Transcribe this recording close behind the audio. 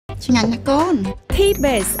ឆ្ងាញ់ណាស់កូន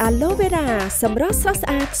T-Base Aloe Vera សម្រស់ស្រស់ស្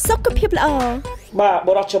អាតសុខភាពល្អបាទប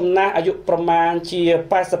រិបទចំណាស់អាយុប្រមាណជា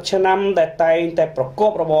80ឆ្នាំដែលតែងតែប្រក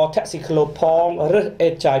បរបរធាក់ស៊ីក្លូផងឬអេ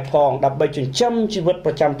តចាយផងដើម្បីចិញ្ចឹមជីវិត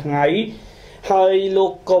ប្រចាំថ្ងៃហើយលោ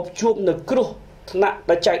កក៏ជួបនៅគ្រោះថ្នាក់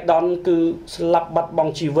ដែលចៃដន្យគឺស្លាប់បាត់ប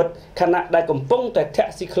ង់ជីវិតខណៈដែលកំពុងតែធា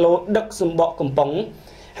ក់ស៊ីក្លូដឹកសម្បកកំប៉ុង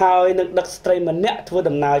ហើយនឹងដឹកស្ត្រីម្នាក់ធ្វើ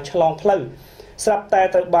ដំណើរឆ្លងផ្លូវស្រាប់តែ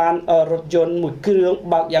ត្រូវបានរថយន្តមួយគ្រឿង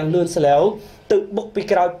បើកយ៉ាងលឿនស្លែវទៅបុកពី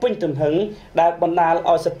ក្រោយពេញទំហឹងដែលបណ្ដាល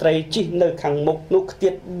ឲ្យស្ត្រីជិះនៅខាងមុខនោះខ្ទា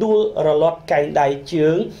តដួលរលត់កែងដៃជើ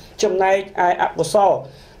ងចំណែកឯអកុសល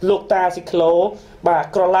លោកតាស៊ីក្លូបាទ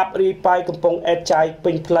ក្រឡាប់រីប៉ៃកំពុងអេតចាយ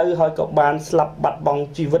ពេញផ្លូវហើយក៏បានស្លាប់បាត់បង់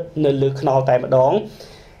ជីវិតនៅលើខ្នល់តែម្ដង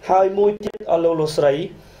ហើយមួយទៀតអលោកស្រី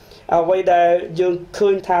អ្វីដែលយើងឃើ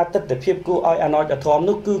ញថាទស្សនវិជ្ជាគួរឲ្យអាណត្តិធម៌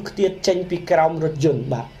នោះគឺខ្ទាតចេញពីក្រោមរថយន្ត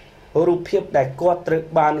បាទរូបភាពដែលគាត់ត្រូវ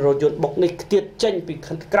បានរថយន្តបុកនេះខ្ទាតចេញពី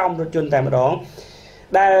ក្រោមរថយន្តតែម្ដង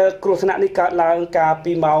ដែលគ្រោះថ្នាក់នេះកើតឡើងកាល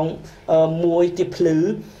ពីម៉ោង1ទីភ្លឺ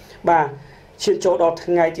បាទឈានចូលដល់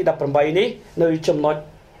ថ្ងៃទី18នេះនៅចំណុច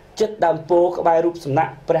ចិត្តដើមពោក្បែររូបសំណា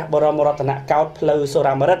ក់ព្រះបរមរតនកោដ្ឋផ្លូវសូ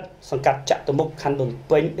រ៉ាមរិតសង្កាត់ចតុមុខខណ្ឌដូន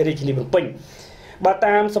ពេញរាជធានីភ្នំពេញបាទ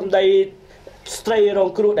តាមសម្ដីស្ត្រីរង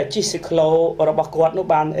គ្រោះដែលជិះស៊ីក្លូរបស់គាត់នោះ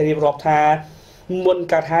បានរៀបរាប់ថាមុន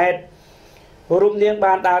កើតហេតុរូបនាង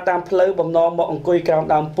បានដើរតាមផ្លូវបំណងមកអង្គុយក្រោម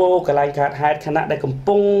ដើមពោកន្លែងកើតហេតុខណៈដែលកំ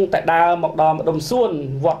ពុងតែដើរមកដល់ម្ដុំសួន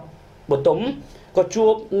វត្តបទុមក៏ជួ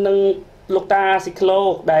បនឹងលោកតាស៊ីក្លូ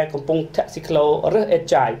ដែលកំពុងធាក់ស៊ីក្លូរើសអេត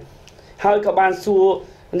ចាយហើយក៏បានសួរ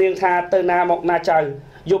នាងថាទៅណាមកណាចៅ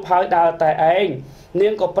យប់ហើយដើរតែឯងនា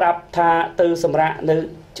ងក៏ប្រាប់ថាទៅសម្រាកនៅ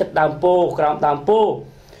ជិតដើមពោក្រោមដើមពោ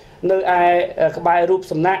នៅឯក្បែររូប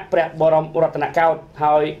សំណាក់ព្រះបរមរតនកោដ្ឋ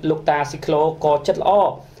ហើយលោកតាស៊ីក្លូក៏ចិត្តល្អ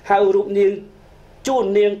ហៅរូបនាងជូន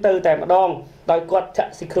នាងទៅតែម្ដងដោយគាត់ធា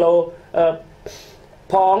ក់ស៊ីក្លូ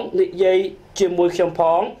ផងនិយាយជាមួយខ្ញុំផ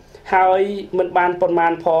ងហើយមិនបានប៉ុន្មា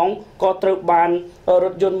នផងក៏ត្រូវបានរ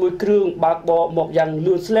ថយន្តមួយគ្រឿងបើកបរមកយ៉ាង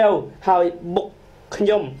លឿនស្លែវហើយបុកខ្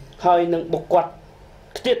ញុំហើយនឹងបុកគាត់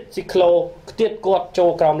ខ្ទាតស៊ីក្លូខ្ទាតគាត់ចូល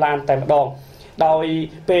ក្រោមឡានតែម្ដងដោយ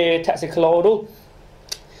ពេលធាក់ស៊ីក្លូនោះ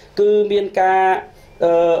គឺមានការ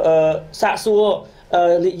សាកសួរ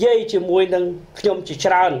និយាយជាមួយនឹងខ្ញុំជា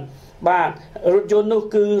ច្រើនបាទរថយន្តនោះ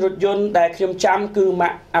គឺរថយន្តដែលខ្ញុំចាំគឺម៉ា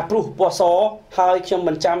ក់អាព្រុសពណ៌សហើយខ្ញុំ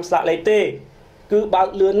មិនចាំស្លាកលេខទេគឺបើក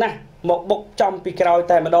លឿនណាស់មកបុកចំពីក្រោយ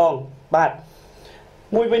តែម្ដងបាទ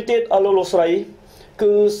មួយវិញទៀតអលោកស្រី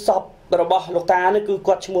គឺសពរបស់លោកតានេះគឺ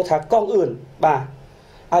គាត់ឈ្មោះថាកងអឿនបាទ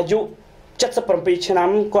អាយុ77ឆ្នាំ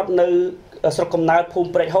គាត់នៅស្រុកកំណើតភូមិ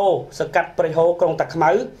ព្រែកហូសង្កាត់ព្រែកហូក្រុងតាខ្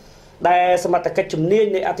មៅដែលសមត្ថកិច្ចជំនាញ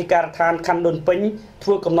នៃអធិការដ្ឋានខណ្ឌដូនពេញធ្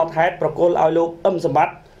វើកំណត់ហេតុប្រគល់ឲ្យលោកអឹមសម្បត្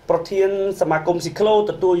តិប្រធានសមាគមស៊ីក្លូ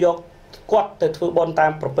ទទួលយកគាត់ទៅធ្វើបន់តា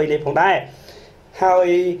មប្រពៃណីផងដែរហើយ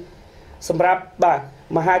សម្រាប់បាទ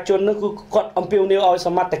មហាជននោះគឺគាត់អំពាវនាវឲ្យស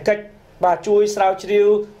មត្ថកិច្ចបាទជួយស្រាវជ្រាវ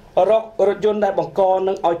រករថយន្តដែលបង្ក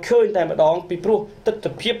នឹងឲ្យឃើញតែម្ដងពីព្រោះទស្សន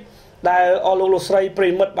វិជ្ជាដែលអស់លោកស្រីប្រិ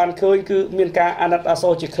មិត្តបានឃើញគឺមានការអាណិតអាសូ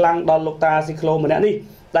រជាខ្លាំងដល់លោកតាស៊ីក្លូម្នាក់នេះ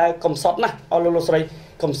ដែលកំសត់ណាស់អស់លោកស្រី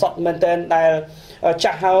កំសត់មែនតើដែល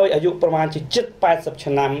ចាស់ហើយអាយុប្រមាណជាជិត80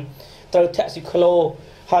ឆ្នាំត្រូវធាក់ស៊ីក្លូ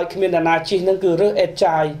ហើយគ្មានអ្នកណាជិះនឹងគឺរើសអេត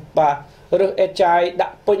ចាយបាទរើសអេតចាយដា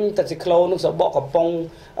ក់ពេញតែស៊ីក្លូនឹងសបកកំប៉ុង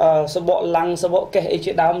សបកឡាំងសបកកេះអី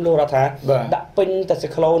ជាដើមលោករដ្ឋាដាក់ពេញតែស៊ី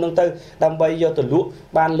ក្លូនឹងទៅដើម្បីយកទៅលក់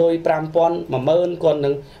បានលុយ 5000 10000 គាត់នឹ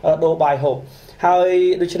ងដូរបាយហូបហើយ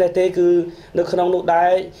ដូច្នេះទេគឺនៅក្នុងនោះដែ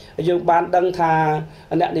រយើងបានដឹងថា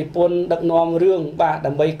អ្នកនិពន្ធដឹកនាំរឿងបាទ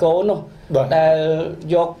ដើម្បីកូននោះដែល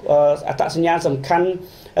យកអត្តសញ្ញាណសំខាន់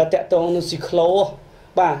តាក់ទងនឹងស៊ីក្លូ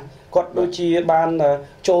បាទគាត់ដូចជាបាន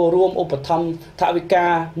ចូលរួមឧបត្ថម្ភថវិកា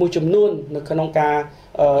មួយចំនួននៅក្នុងការ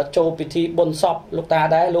ចូលពិធីបុណ្យសពលោកតា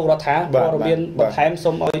ដែរលោករដ្ឋាព័ត៌មានបន្ថែម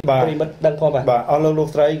សូមឲ្យប្រិមិត្តដឹងផងបាទអស់លោក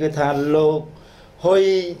ស្រីគឺថាលោកហ៊ុយ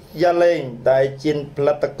យ៉ាឡេងដែលជាផ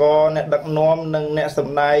លិតករអ្នកដឹកនាំនិងអ្នកស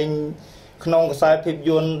ម្ដែងក្នុងខ្សែភាព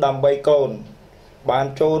យន្តដើម្បីកូនបាន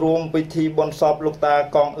ចូលរួមពិធីបុណ្យសពលោកតា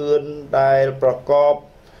កងអឿនដែលប្រកប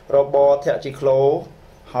របរធាក់ស៊ីក្លូ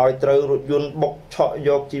ហើយត្រូវរថយន្តបុកឆក់យ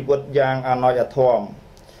កជីវិតយ៉ាងអណច្ចធម៌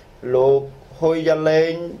លោកហ៊ុយយ៉ាឡេ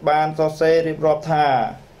ងបានសរសេររៀបរាប់ថា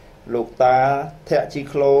លោកតាធាក់ស៊ី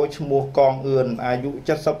ក្លូឈ្មោះកងអឿនអាយុ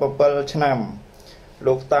77ឆ្នាំ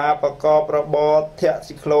លោកតាប្រកបរបរធាក់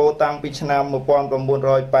ស៊ីក្លូតាំងពីឆ្នាំ1983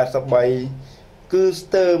គឺស្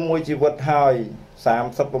ទើរមួយជីវិតហើយ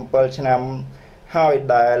37ឆ្នាំហើយ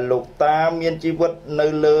ដែលលោកតាមានជីវិតនៅ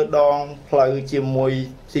លើដងផ្លូវជាមួយ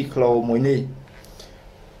ស៊ីក្លូមួយនេះ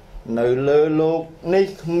នៅលើលោកនេះ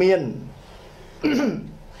គ្មាន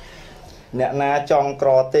អ្នកណាចង់ក្រ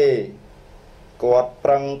ទេគាត់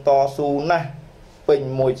ប្រឹងតស៊ូណាស់ ព ពេញ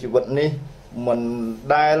មួយជីវិតនេះមិន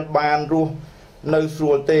ដែលបានរស់នៅស្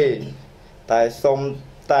រួលទេតែសុំ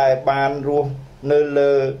តែបានរស់នៅ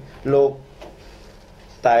លើលោក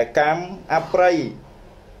តែកម្មអប្រ័យ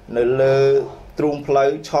នៅលើទ្រូងផ្លូវ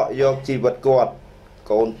ឆក់យកជីវិតគាត់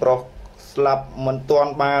កូនប្រុសស្លាប់មិនទា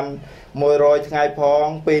ន់បាន100ថ្ងៃផង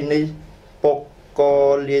ពេលនេះពុកក៏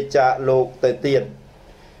លាចាកលោកទៅទៀត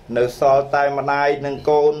នៅសល់តែម្ដាយនិង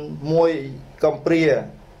កូនមួយកំព្រា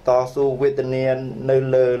តស៊ូវេទនានៅ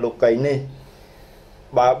លើលោកីនេះ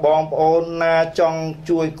បើបងប្អូនណាចង់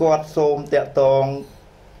ជួយគាត់សូមតាក់ទង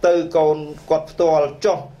ទៅកូនគាត់ផ្ទាល់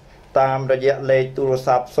ចុះតាមរយៈលេខទូរ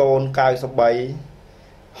ស័ព្ទ093 69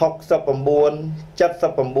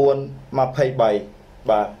 79 23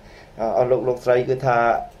បាទអរលោកស្រីគឺថា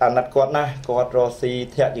អាណិតគាត់ណាគាត់រស់ស៊ី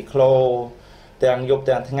ធាក់ជីក្លូទាំងយប់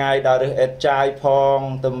ទាំងថ្ងៃដើររើសអេតចាយផង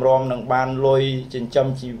តម្រាំនឹងបានលុយចិញ្ចឹម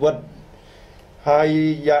ជីវិតហើយ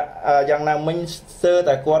យ៉ាងណាមិញស្ទើរ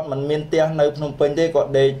តែគាត់មិនមានផ្ទះនៅភ្នំពេញទេគា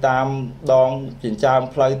ត់ដេកតាមដងចិញ្ចើម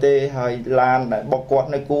ផ្លូវទេហើយឡានដែលបុកគាត់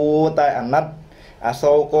នៅគួរតែអាណិតអា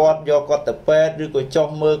សូរគាត់យកគាត់ទៅពេទ្យឬក៏ចុះ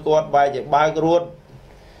មើលគាត់បែរជាបើករួត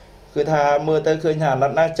គឺថាមើលទៅឃើញថាអាណិ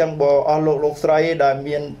តណាស់ចឹងបើអស់លោកស្រីដែល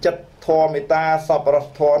មានចិត្តធម៌មេត្តាសប្បុរស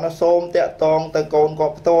ធម៌ណាសូមតាក់ទងទៅកូនគា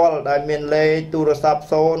ត់ផ្ទាល់ដែលមានលេខទូរស័ព្ទ093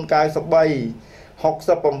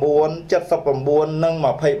 69 79 និង23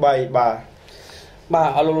បាទ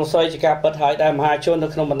អរលោកស្រីជាការពិតហើយដែលមហាជននៅ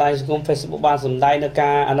ក្នុងបណ្ដាញសង្គម Facebook បានសម្ដែងនៅ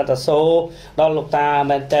ការអាណិតអាសូរដល់លោកតា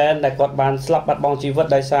មែនតែនដែលគាត់បានស្លាប់បាត់បង់ជីវិត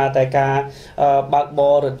ដោយសារតែការបើកប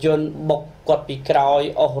ររថយន្តបុកគាត់ពីក្រោយ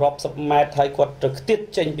អស់រាប់សិបម៉ែត្រហើយគាត់ទៅខ្ទាត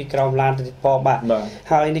ចេញពីក្រោមឡានទៅទៀតផងបាទ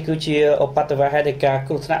ហើយនេះគឺជាឧបទ្ទវហេតុនៃការ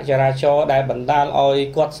គ្រោះថ្នាក់ចរាចរណ៍ដែលបណ្ដាលឲ្យ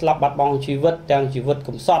គាត់ស្លាប់បាត់បង់ជីវិតទាំងជីវិត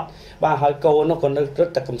កំសត់បាទហើយកូននោះក៏នៅរ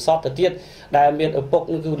ត់តែកំសត់ទៅទៀតដែលមានឪពុក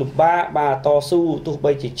នោះគឺលំបាកបាទតស៊ូទោះ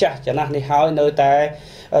បីជាចាស់ចំណាស់នេះហើយនៅតែ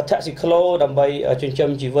ធាក់ស៊ីក្លូដើម្បីចិញ្ចឹម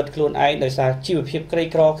ជីវិតខ្លួនឯងដោយសារជីវភាពក្រី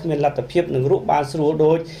ក្រគ្មានលទ្ធភាពនឹងរស់បានស្រួល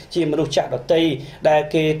ដូចជាមនុស្សចាស់ដទៃដែល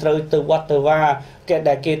គេត្រូវទៅវត្តទៅវា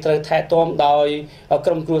ដែលគេត្រូវថែទាំដោយ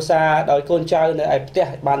ក្រុមគ្រួសារដោយកូនចៅនៅឯផ្ទះ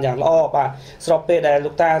បានយ៉ាងល្អបាទស្របពេលដែលលោ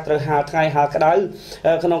កតាត្រូវហាលថ្ងៃហាលក្តៅ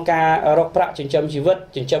ក្នុងការរកប្រាក់ចិញ្ចឹមជីវិត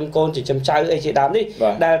ចិញ្ចឹមកូនចិញ្ចឹមចៅអីជាដើមនេះ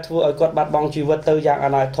ដែលធ្វើឲ្យគាត់បាត់បង់ជីវិតទៅយ៉ាងអ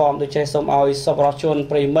នាថធមដូច្នេះសូមឲ្យសប្បុរសជន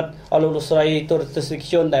ប្រិមិត្តអរលោកលោកស្រីទូរទស្សនិក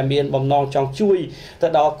ជនដែលមានបំណងចង់ជួយទៅ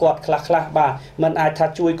ដល់គាត់ខ្លះបាទមិនអាចថា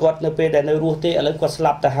ជួយគាត់នៅពេលដែលនៅរស់ទេឥឡូវគាត់ស្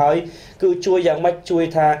លាប់ទៅហើយគឺជួយយ៉ាងម៉េចជួយ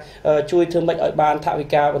ថាជួយធ្វើម៉េចឲ្យបានថវិ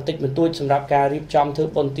កាបន្តិចបន្តួចសម្រាប់ការរៀបចំធ្វើ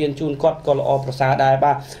បុណ្យទានជូនគាត់ក៏ល្អប្រសើរដែរ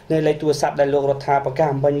បាទនៅលេខទូរស័ព្ទដែលលោករដ្ឋាភិបា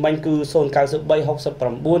លមិញគឺ093 69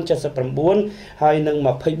 79 ហើយនិង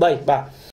23បាទ